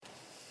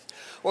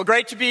Well,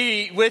 great to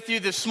be with you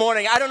this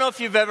morning. I don't know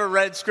if you've ever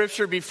read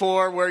scripture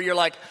before where you're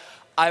like,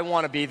 I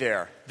want to be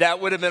there.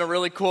 That would have been a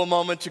really cool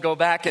moment to go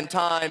back in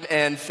time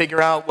and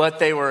figure out what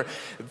they were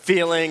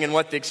feeling and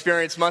what the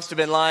experience must have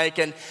been like.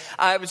 And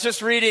I was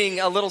just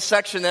reading a little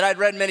section that I'd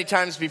read many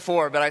times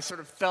before, but I sort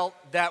of felt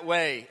that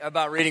way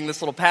about reading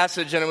this little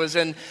passage. And it was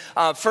in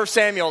 1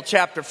 Samuel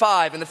chapter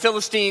 5. And the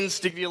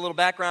Philistines, to give you a little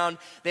background,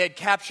 they had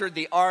captured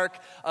the Ark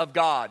of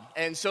God.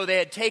 And so they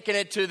had taken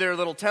it to their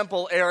little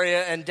temple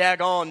area and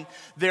Dagon,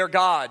 their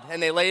God.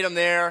 And they laid him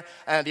there.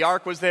 And the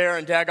Ark was there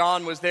and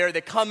Dagon was there.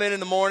 They come in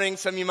the morning.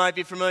 Some of you might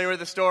be familiar with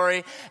the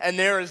story. And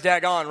there is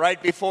Dagon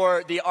right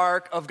before the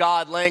Ark of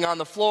God laying on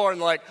the floor. And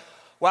like,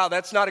 wow,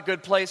 that's not a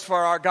good place for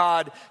our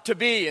God to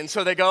be. And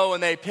so they go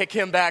and they pick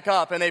him back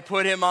up and they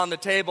put him on the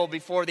table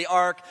before the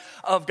Ark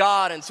of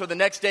God. And so the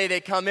next day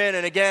they come in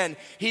and again,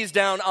 he's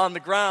down on the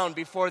ground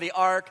before the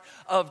Ark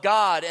of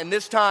God. And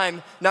this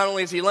time, not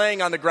only is he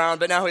laying on the ground,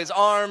 but now his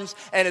arms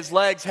and his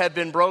legs have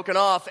been broken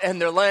off and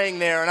they're laying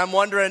there. And I'm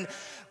wondering,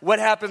 what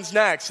happens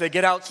next? They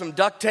get out some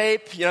duct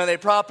tape, they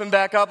prop him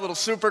back up, little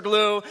super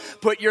glue,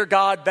 put your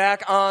God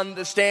back on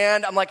the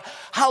stand. I'm like,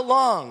 how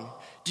long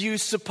do you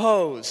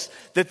suppose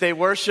that they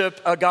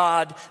worship a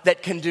God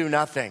that can do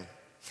nothing?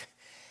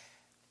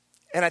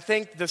 And I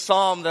think the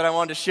psalm that I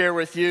want to share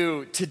with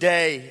you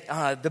today,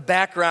 the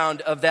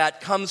background of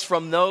that comes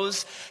from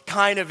those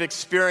kind of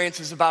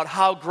experiences about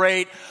how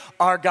great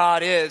our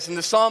God is. And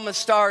the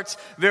psalmist starts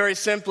very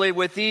simply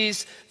with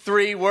these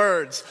three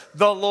words: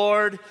 the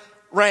Lord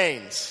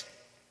reigns.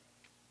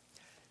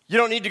 You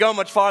don't need to go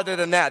much farther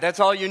than that.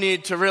 That's all you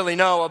need to really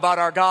know about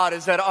our God,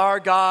 is that our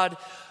God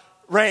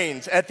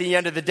reigns at the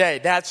end of the day.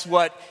 That's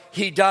what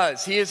he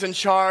does. He is in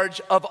charge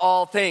of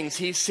all things.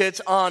 He sits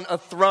on a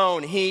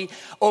throne. He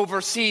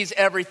oversees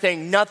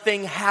everything.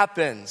 Nothing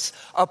happens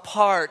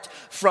apart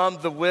from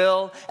the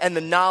will and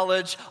the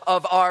knowledge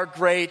of our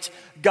great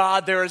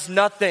God. There is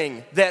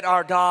nothing that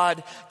our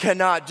God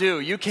cannot do.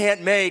 You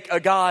can't make a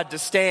God to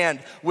stand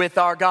with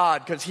our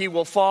God, because he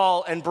will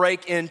fall and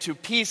break into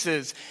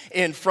pieces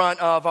in front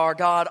of our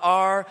God.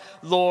 Our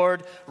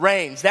Lord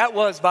reigns. That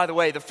was, by the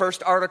way, the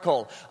first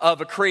article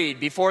of a creed.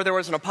 Before there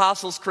was an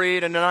Apostles'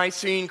 Creed and a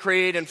Nicene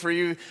Creed, and for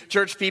you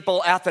church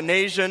people,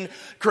 Athanasian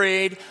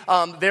Creed,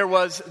 there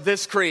was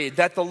this creed,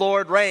 that the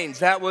Lord reigns.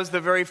 That was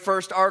the very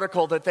first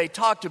article that they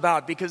talked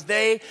about, because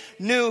they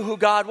knew who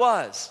God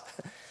was.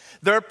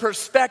 Their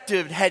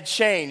perspective had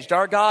changed.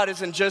 Our God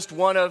isn't just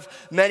one of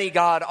many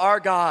God. Our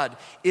God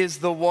is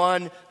the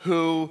one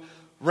who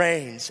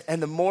reigns.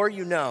 And the more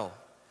you know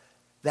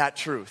that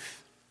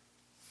truth,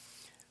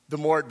 the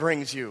more it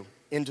brings you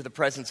into the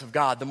presence of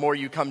God, the more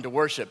you come to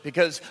worship.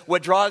 Because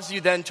what draws you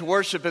then to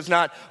worship is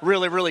not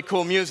really, really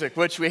cool music,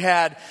 which we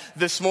had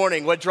this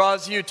morning. What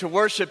draws you to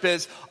worship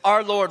is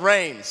our Lord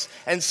reigns.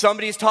 And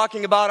somebody's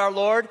talking about our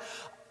Lord.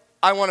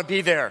 I want to be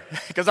there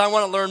because I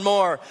want to learn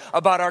more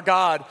about our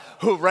God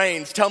who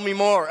reigns. Tell me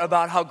more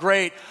about how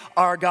great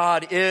our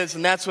God is.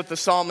 And that's what the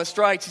psalmist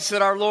writes. He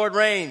said, our Lord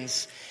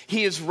reigns.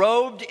 He is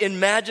robed in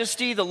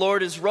majesty. The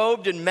Lord is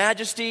robed in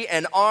majesty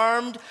and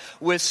armed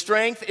with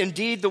strength.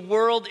 Indeed, the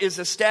world is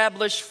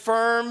established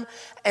firm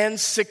and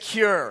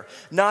secure.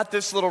 Not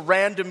this little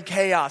random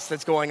chaos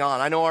that's going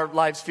on. I know our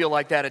lives feel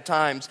like that at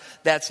times.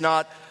 That's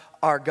not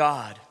our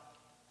God.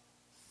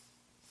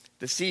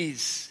 The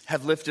seas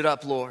have lifted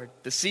up, Lord.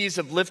 The seas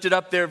have lifted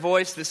up their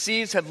voice. The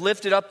seas have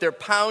lifted up their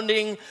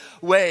pounding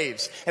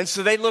waves. And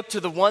so they look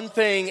to the one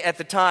thing at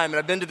the time, and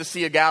I've been to the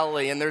Sea of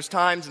Galilee, and there's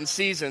times and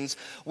seasons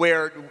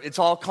where it's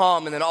all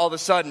calm, and then all of a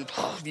sudden,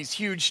 these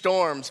huge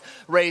storms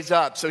raise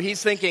up. So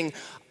he's thinking,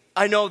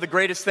 I know the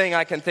greatest thing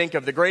I can think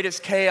of, the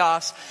greatest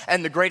chaos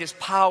and the greatest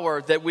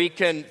power that we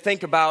can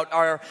think about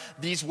are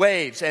these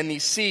waves and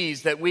these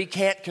seas that we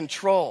can't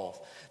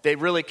control. They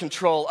really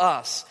control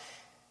us.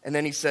 And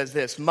then he says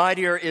this: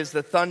 mightier is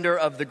the thunder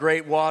of the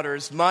great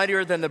waters,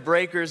 mightier than the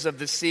breakers of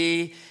the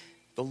sea.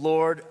 The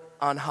Lord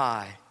on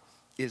high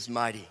is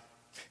mighty.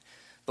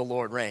 The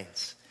Lord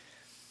reigns.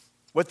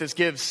 What this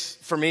gives,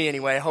 for me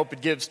anyway, I hope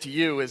it gives to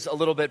you, is a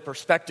little bit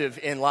perspective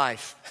in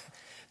life.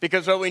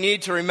 Because what we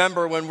need to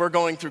remember when we're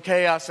going through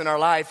chaos in our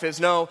life is,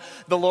 no,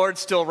 the Lord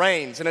still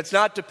reigns. And it's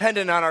not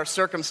dependent on our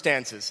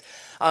circumstances.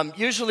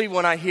 Usually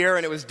when I hear,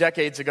 and it was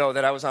decades ago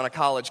that I was on a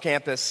college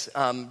campus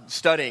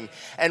studying,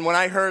 and when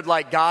I heard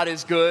like God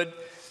is good,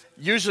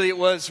 usually it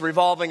was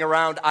revolving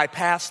around I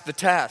passed the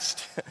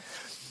test.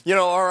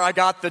 Or I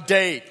got the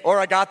date, or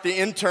I got the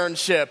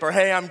internship, or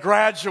hey, I'm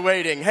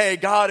graduating. Hey,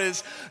 God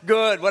is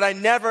good. What I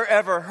never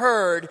ever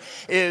heard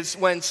is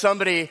when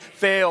somebody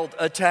failed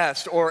a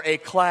test or a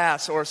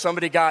class, or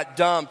somebody got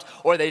dumped,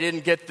 or they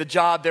didn't get the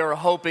job they were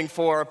hoping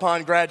for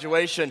upon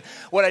graduation.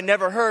 What I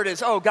never heard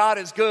is, oh, God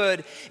is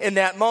good in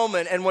that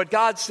moment. And what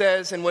God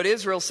says and what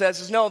Israel says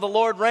is, no, the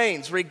Lord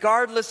reigns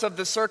regardless of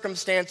the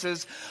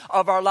circumstances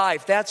of our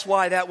life. That's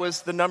why that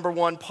was the number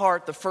one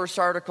part, the first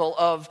article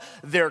of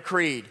their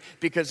creed.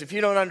 Because if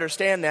you don't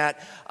understand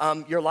that,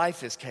 your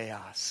life is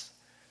chaos.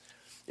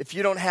 if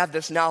you don't have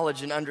this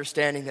knowledge and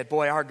understanding that,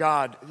 boy, our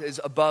God is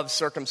above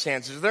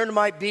circumstances, there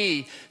might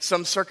be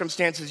some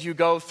circumstances you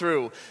go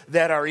through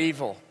that are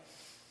evil.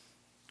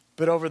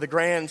 But over the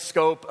grand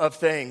scope of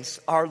things,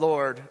 our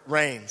Lord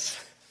reigns.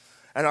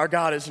 And our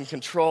God is in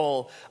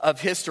control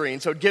of history.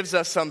 And so it gives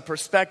us some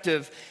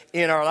perspective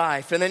in our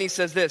life. And then he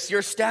says this,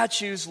 your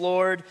statutes,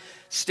 Lord,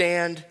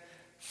 stand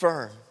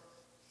firm.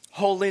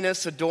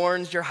 Holiness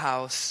adorns your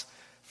house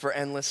for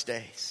endless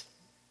days.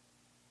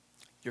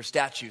 Your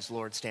statutes,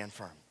 Lord, stand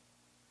firm.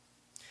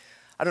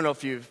 I don't know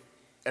if you've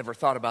ever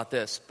thought about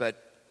this,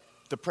 but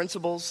the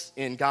principles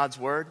in God's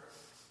word,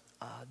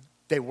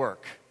 they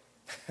work.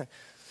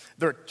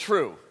 They're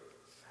true.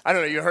 I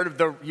don't know, you heard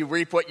of you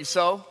reap what you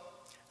sow?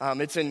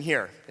 It's in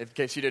here, in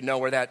case you didn't know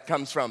where that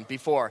comes from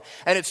before.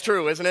 And it's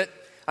true, isn't it?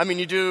 I mean,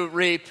 you do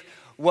reap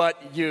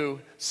what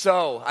you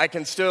sow. I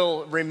can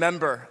still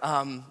remember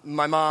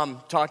my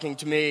mom talking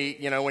to me,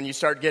 when you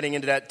start getting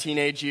into that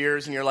teenage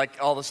years and you're like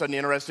all of a sudden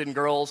interested in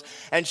girls.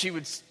 And she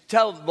would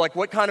tell, like,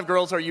 what kind of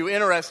girls are you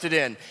interested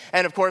in?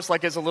 And of course,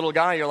 like as a little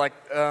guy, you're like,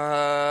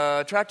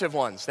 attractive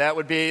ones. That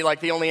would be like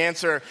the only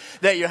answer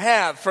that you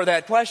have for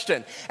that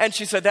question. And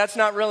she said, that's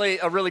not really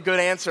a really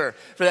good answer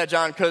for that,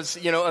 John, because,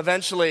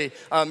 eventually,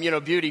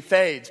 beauty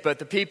fades. But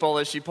the people,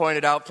 as she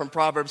pointed out from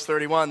Proverbs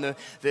 31,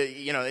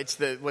 it's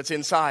what's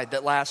inside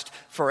that lasts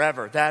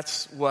forever.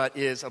 That's what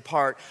is a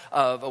part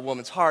of a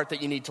woman's heart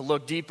that you need to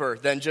look deeper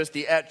than just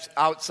the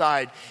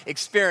outside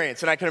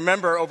experience. And I can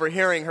remember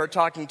overhearing her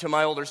talking to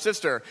my older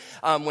sister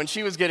when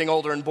she was getting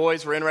older and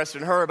boys were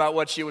interested in her about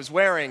what she was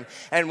wearing.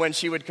 And when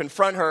she would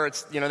confront her,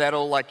 it's, that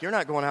old, like, you're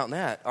not going out in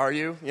that, are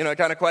you?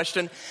 Kind of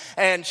question.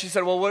 And she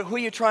said, well, who are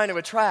you trying to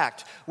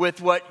attract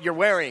with what you're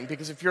wearing?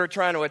 Because if you're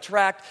trying to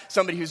attract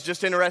somebody who's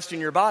just interested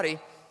in your body,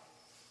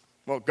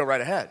 well, go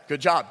right ahead. Good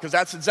job. Because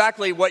that's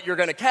exactly what you're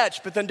going to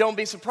catch. But then don't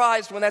be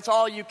surprised when that's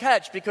all you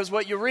catch, because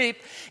what you reap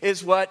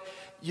is what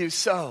you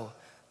sow.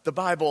 The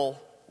Bible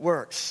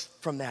works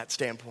from that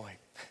standpoint.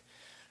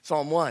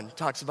 Psalm 1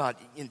 talks about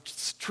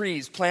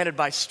trees planted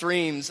by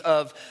streams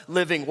of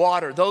living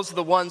water. Those are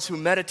the ones who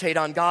meditate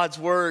on God's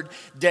word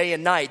day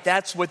and night.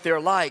 That's what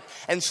they're like.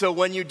 And so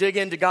when you dig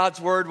into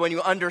God's word, when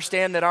you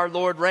understand that our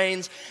Lord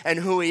reigns and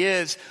who he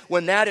is,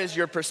 when that is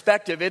your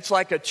perspective, it's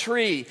like a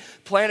tree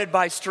planted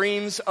by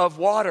streams of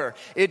water.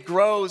 It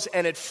grows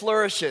and it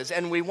flourishes.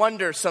 And we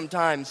wonder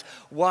sometimes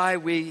why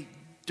we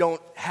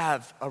don't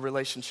have a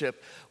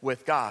relationship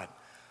with God.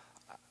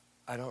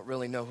 I don't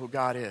really know who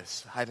God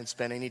is. I haven't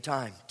spent any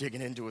time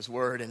digging into his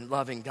word and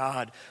loving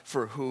God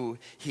for who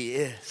he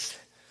is.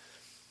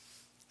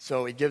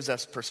 So it gives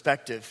us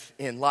perspective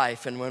in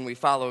life. And when we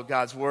follow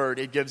God's word,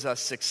 it gives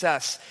us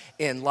success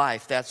in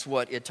life. That's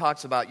what it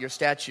talks about. Your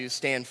statutes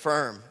stand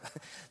firm.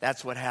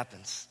 That's what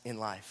happens in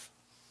life.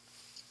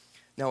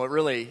 Now, what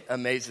really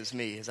amazes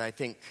me as I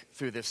think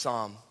through this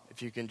psalm,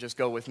 if you can just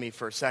go with me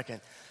for a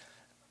second,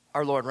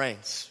 our Lord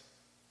reigns.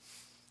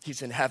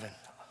 He's in heaven.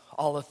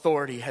 All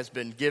authority has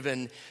been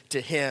given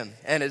to him.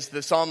 And as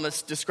the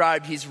psalmist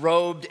described, he's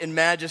robed in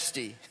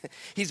majesty.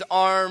 He's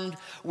armed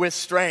with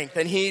strength.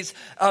 And he's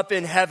up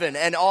in heaven.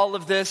 And all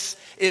of this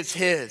is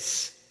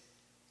his.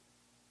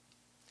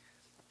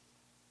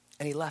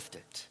 And he left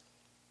it.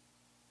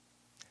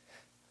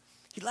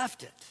 He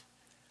left it.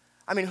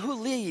 I mean,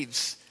 who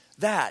leaves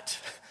that?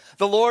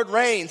 The Lord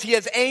reigns. He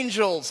has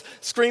angels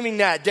screaming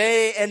that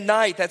day and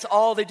night. That's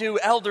all they do.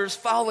 Elders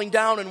falling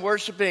down and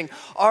worshiping.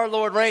 Our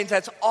Lord reigns.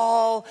 That's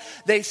all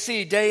they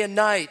see day and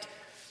night.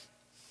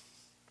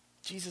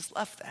 Jesus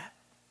left that.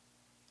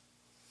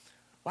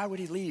 Why would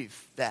he leave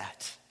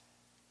that?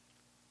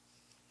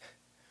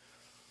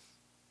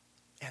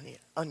 And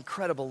the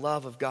incredible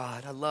love of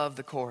God. I love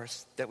the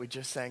chorus that we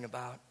just sang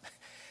about.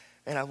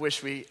 And I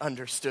wish we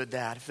understood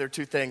that. If there are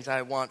two things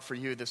I want for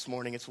you this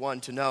morning, it's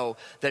one, to know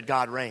that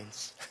God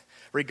reigns.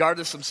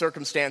 Regardless of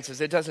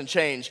circumstances, it doesn't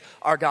change.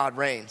 Our God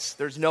reigns.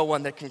 There's no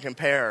one that can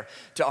compare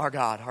to our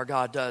God. Our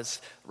God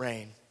does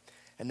reign.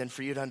 And then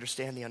for you to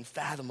understand the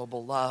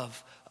unfathomable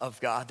love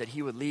of God, that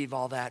he would leave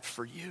all that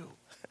for you.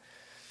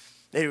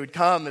 That he would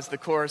come, as the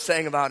chorus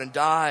sang about, and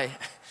die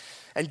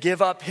and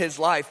give up his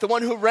life. The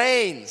one who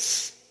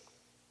reigns.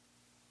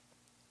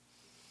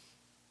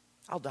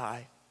 I'll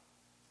die.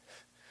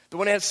 The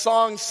one who has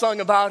songs sung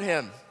about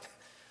him.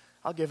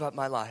 I'll give up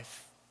my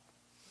life.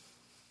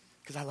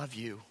 Because I love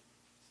you.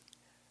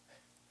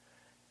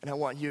 And I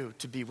want you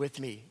to be with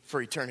me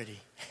for eternity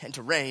and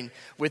to reign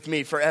with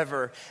me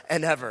forever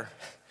and ever.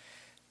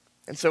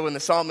 And so when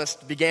the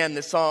psalmist began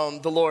this psalm,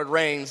 the Lord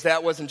reigns,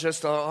 that wasn't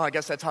just, I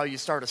guess that's how you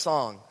start a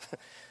song.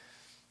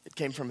 It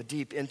came from a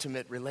deep,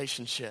 intimate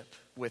relationship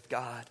with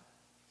God.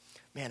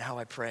 Man, how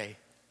I pray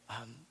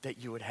that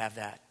you would have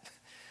that.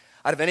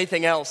 Out of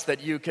anything else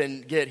that you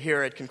can get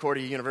here at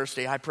Concordia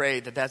University, I pray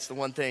that that's the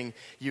one thing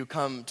you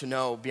come to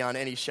know beyond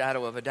any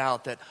shadow of a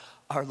doubt, that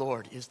our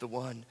Lord is the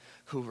one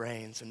who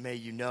reigns, and may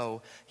you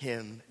know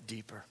him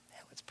deeper.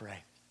 Let's pray.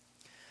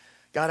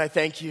 God, I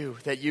thank you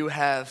that you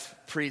have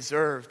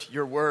preserved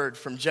your word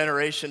from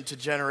generation to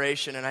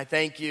generation, and I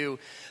thank you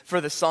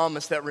for the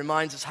psalmist that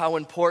reminds us how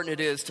important it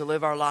is to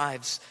live our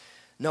lives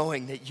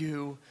knowing that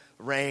you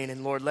reign.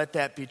 And Lord, let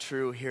that be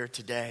true here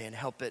today and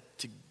help it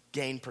to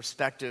gain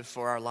perspective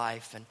for our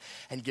life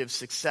and give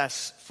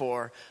success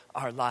for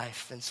our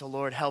life. And so,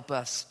 Lord, help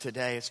us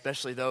today,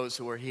 especially those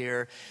who are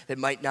here that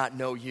might not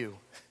know you.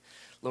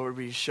 Lord,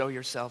 will you show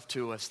yourself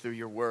to us through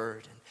your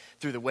word and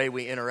through the way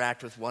we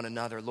interact with one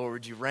another. Lord,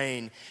 would you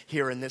reign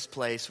here in this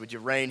place? Would you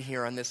reign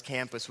here on this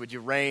campus? Would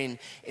you reign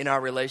in our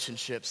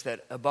relationships,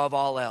 that above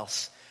all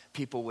else,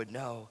 people would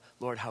know,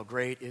 Lord, how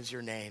great is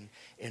your name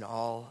in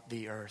all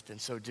the earth. And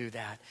so do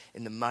that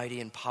in the mighty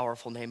and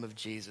powerful name of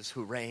Jesus,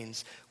 who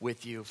reigns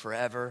with you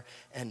forever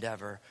and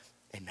ever.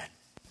 Amen.